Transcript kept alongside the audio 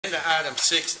item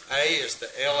 6A is the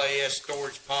LAS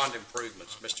storage pond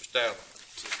improvements. Mr. Stalvin.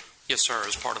 Yes, sir.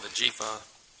 As part of the GFA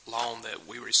loan that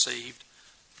we received,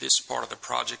 this part of the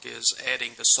project is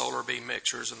adding the solar beam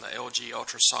mixers and the LG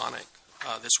ultrasonic.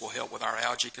 This will help with our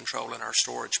algae control in our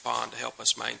storage pond to help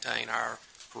us maintain our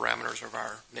parameters of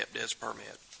our NEPDES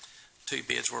permit. 2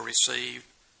 bids were received.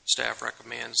 Staff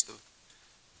recommends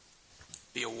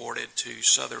be awarded to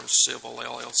Southern Civil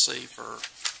LLC for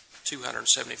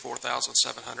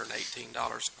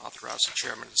 $274,718. Authorize the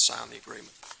chairman to sign the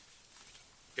agreement.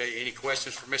 Okay, any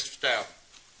questions for Mr. Stalvin?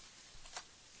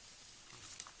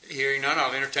 Hearing none,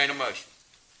 I'll entertain a motion.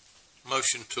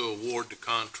 Motion to award the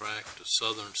contract to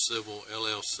Southern Civil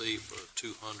LLC for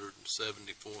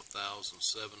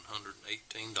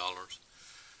 $274,718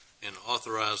 and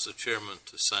authorize the chairman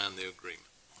to sign the agreement.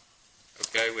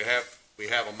 Okay, we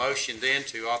have a motion then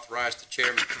to authorize the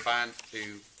chairman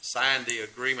to sign the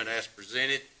agreement as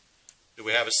presented. Do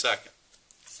we have a second?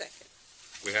 Second.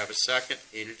 We have a second.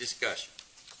 Any discussion?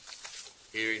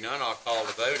 Hearing none, I'll call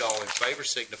the vote. All in favor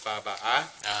signify by aye.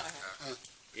 Aye.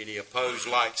 Any opposed,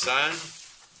 like sign.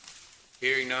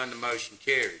 Hearing none, the motion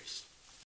carries.